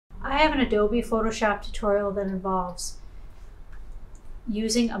have an Adobe Photoshop tutorial that involves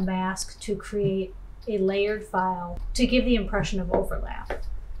using a mask to create a layered file to give the impression of overlap.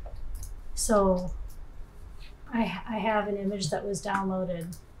 So I have an image that was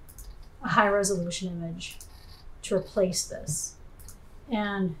downloaded, a high resolution image, to replace this.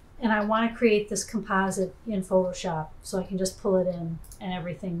 And I want to create this composite in Photoshop so I can just pull it in and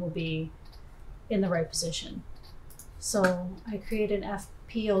everything will be in the right position. So I create an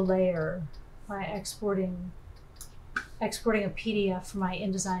FPO layer by exporting a PDF from my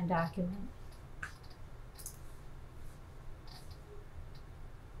InDesign document.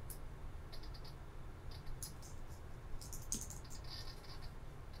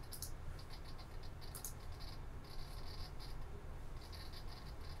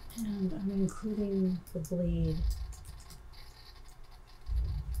 And I'm including the bleed.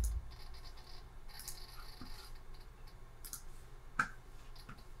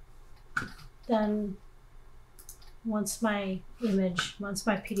 Then once my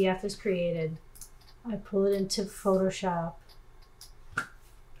PDF is created, I pull it into Photoshop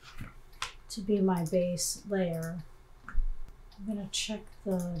to be my base layer. I'm going to check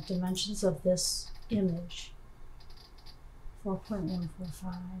the dimensions of this image.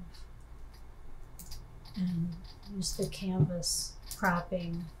 4.145, and use the canvas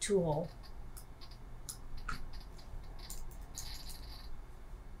cropping tool.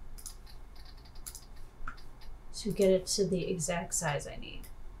 To get it to the exact size I need.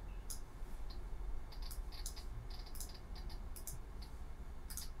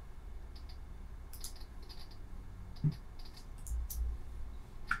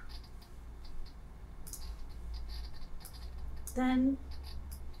 Then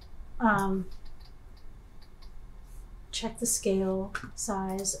check the scale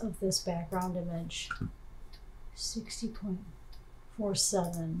size of this background image,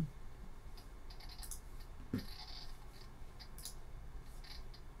 60.47.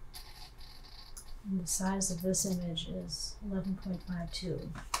 And the size of this image is 11.52.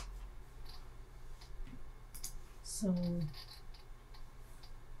 So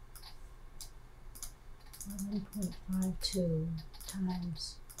 11.52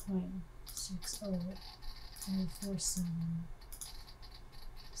 times 0.60547.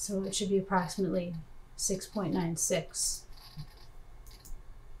 So it should be approximately 6.96.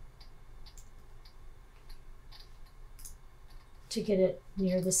 To get it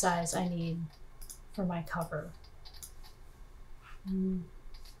near the size I need for my cover. And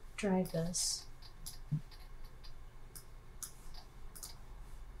drag this.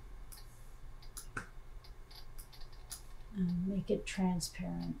 And make it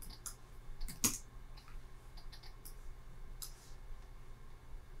transparent.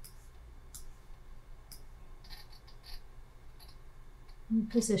 And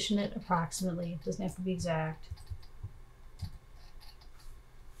position it approximately, it doesn't have to be exact.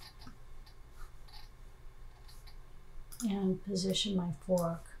 And position my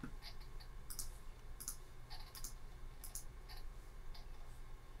fork.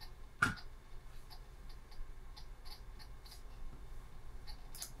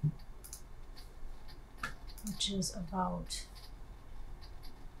 Which is about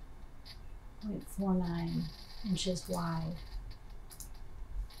 0.49 inches wide.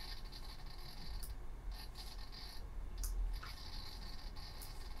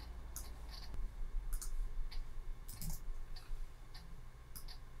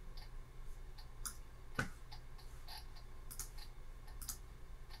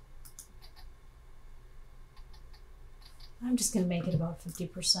 I'm just going to make it about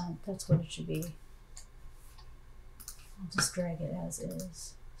 50%. That's what it should be. I'll just drag it as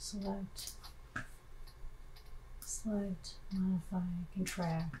is. Select, modify,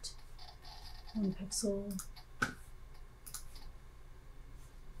 contract, 1 pixel.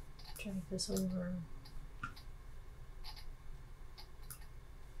 Drag this over.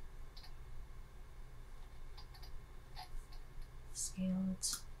 Scale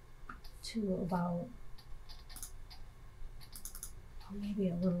it to about maybe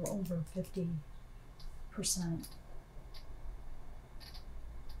a little over 50%.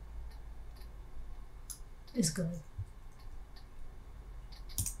 Is good.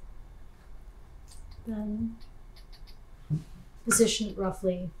 Then position it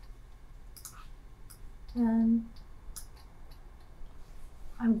roughly. Then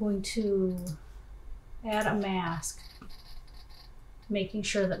I'm going to add a mask, making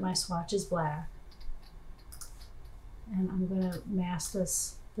sure that my swatch is black. And I'm going to mask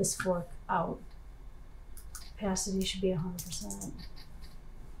this fork out. Opacity should be 100%.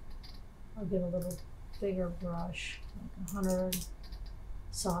 I'll get a little bigger brush, like 100.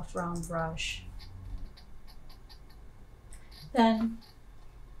 soft round brush. Then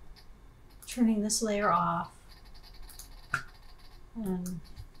turning this layer off and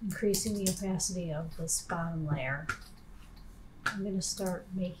increasing the opacity of this bottom layer. I'm going to start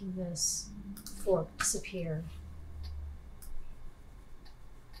making this fork disappear.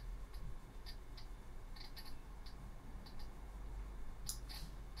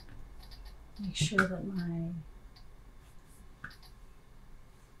 Make sure that my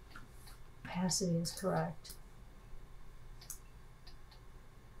opacity is correct.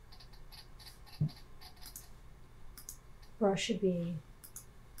 Brush should be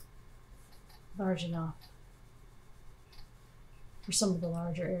large enough for some of the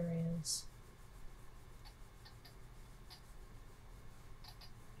larger areas.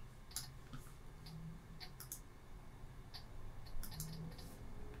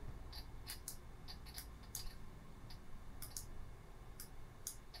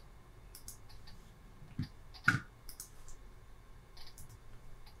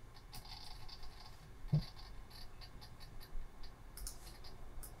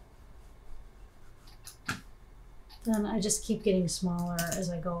 Then I just keep getting smaller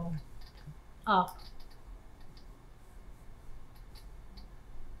as I go up.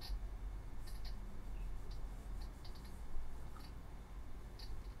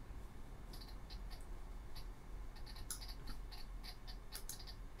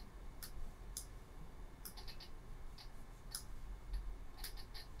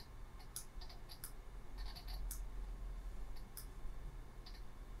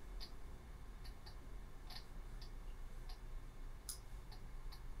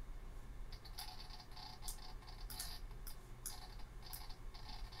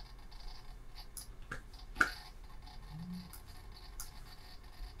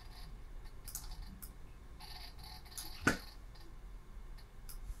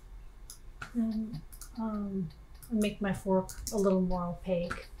 And make my fork a little more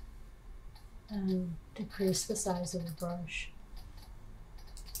opaque and decrease the size of the brush.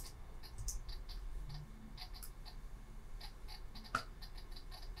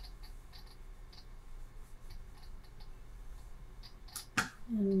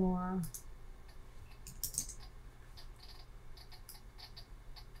 And more.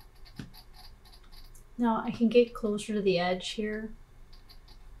 Now I can get closer to the edge here.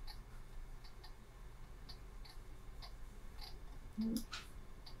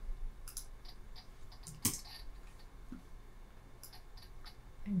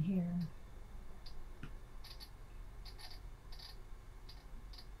 And here.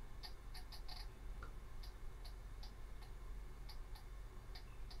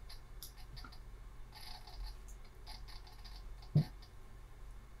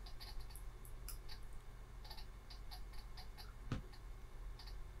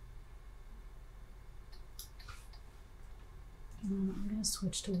 I'm going to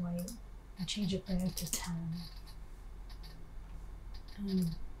switch to white and change it back to 10.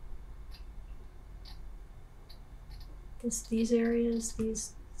 And these areas,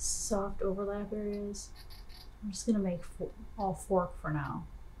 these soft overlap areas, I'm just going to make all fork for now.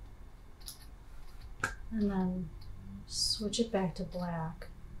 And then switch it back to black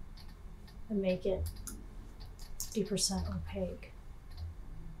and make it 50% opaque.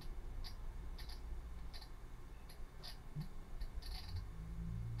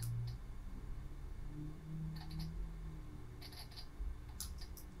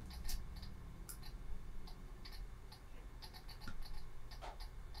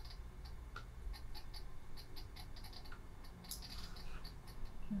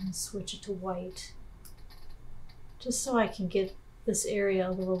 And switch it to white, just so I can get this area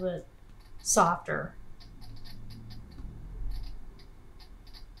a little bit softer.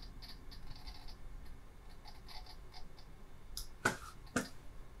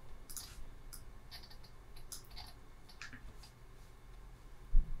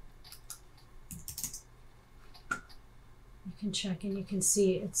 You can check and you can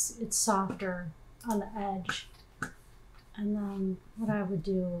see it's softer on the edge. And then what I would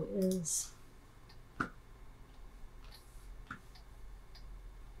do is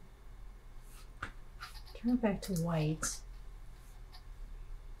turn it back to white.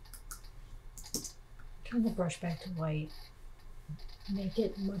 Turn the brush back to white. Make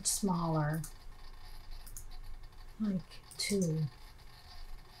it much smaller, like 2.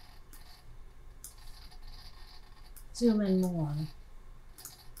 Zoom in more.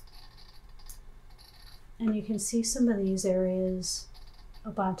 And you can see some of these areas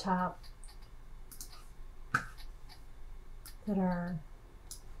up on top that are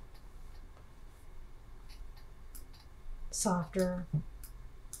softer.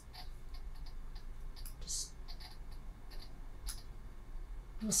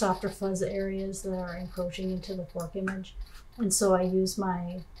 the softer fuzz areas that are encroaching into the fork image. And so I use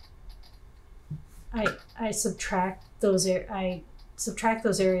my, I subtract those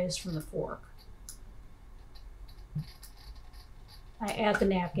areas from the fork. I add the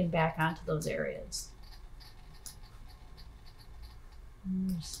napkin back onto those areas.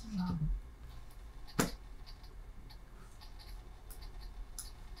 And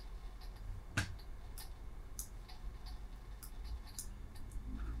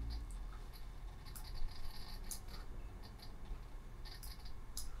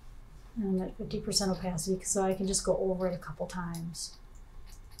I'm at 50% opacity, so I can just go over it a couple times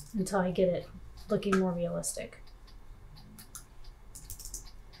until I get it looking more realistic.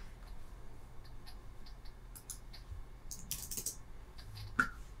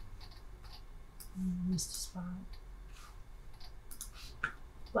 Missed a spot.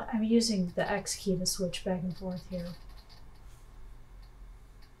 But I'm using the X key to switch back and forth here.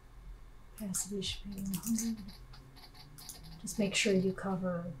 Opacity should be 100. Just make sure you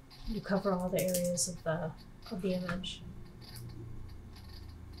cover all the areas of the image.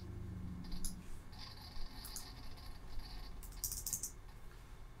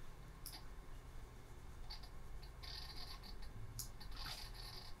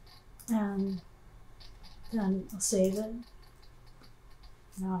 And then I'll save it.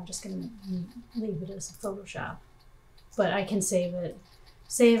 Now I'm just going to leave it as a Photoshop. But I can save it,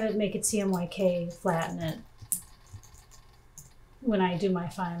 make it CMYK, flatten it when I do my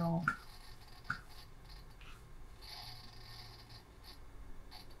final.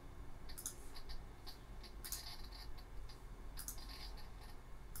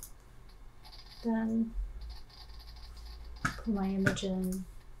 Then put my image in.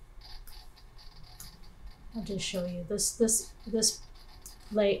 I'll just show you this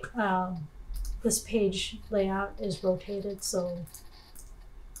page layout is rotated, so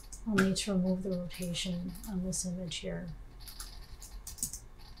I'll need to remove the rotation on this image here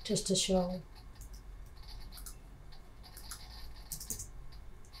just to show.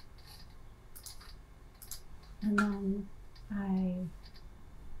 And then I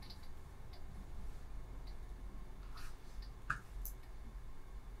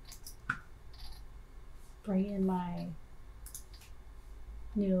bring in my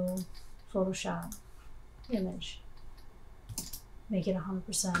new Photoshop image, make it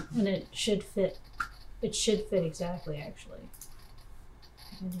 100%, and it should fit exactly, actually.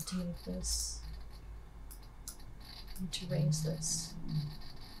 I need to make this, I need to raise this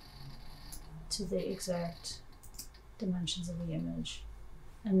to the exact dimensions of the image.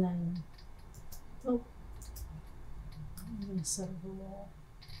 And then, oh, I'm going to set a roll.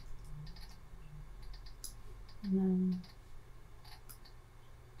 And then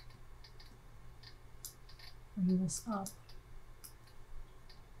bring this up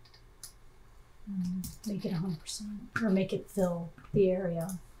and make it 100%, or make it fill the area,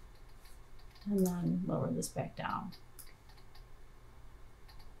 and then lower this back down.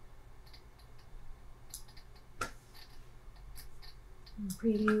 And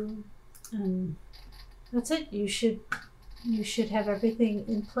preview, and that's it. You should have everything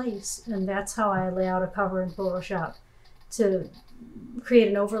in place, and that's how I lay out a cover in Photoshop, to create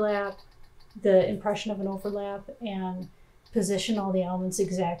an overlap, the impression of an overlap, and position all the elements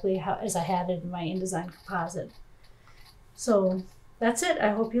exactly as I had it in my InDesign composite. So that's it.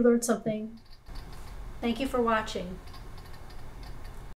 I hope you learned something. Thank you for watching.